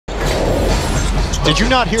Did you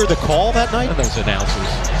not hear the call that night? Those announcers.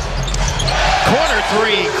 Corner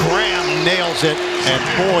three, Graham nails it, and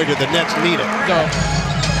boy, did the Nets need it. No.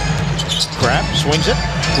 Graham swings it.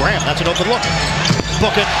 Graham, that's an open look.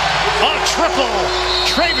 Book it. A triple.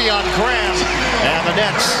 Treveon Graham, and the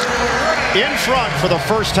Nets in front for the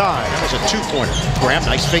first time. That was a two-pointer. Graham,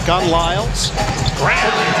 nice fake on Lyles.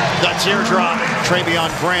 Graham, the teardrop.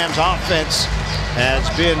 Treveon Graham's offense has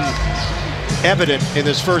been evident in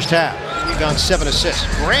this first half. He's gone 7 assists.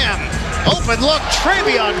 Graham, open look.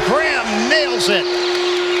 Treveon Graham nails it.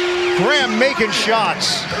 Graham making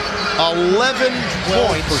shots. 11%.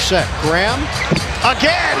 Graham,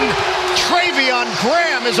 again. Treveon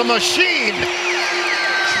Graham is a machine.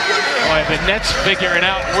 Boy, the Nets figuring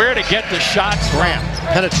out where to get the shots. Graham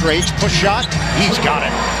penetrates, push shot. He's got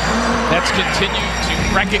it. Nets continue to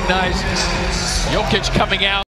recognize Jokic coming out.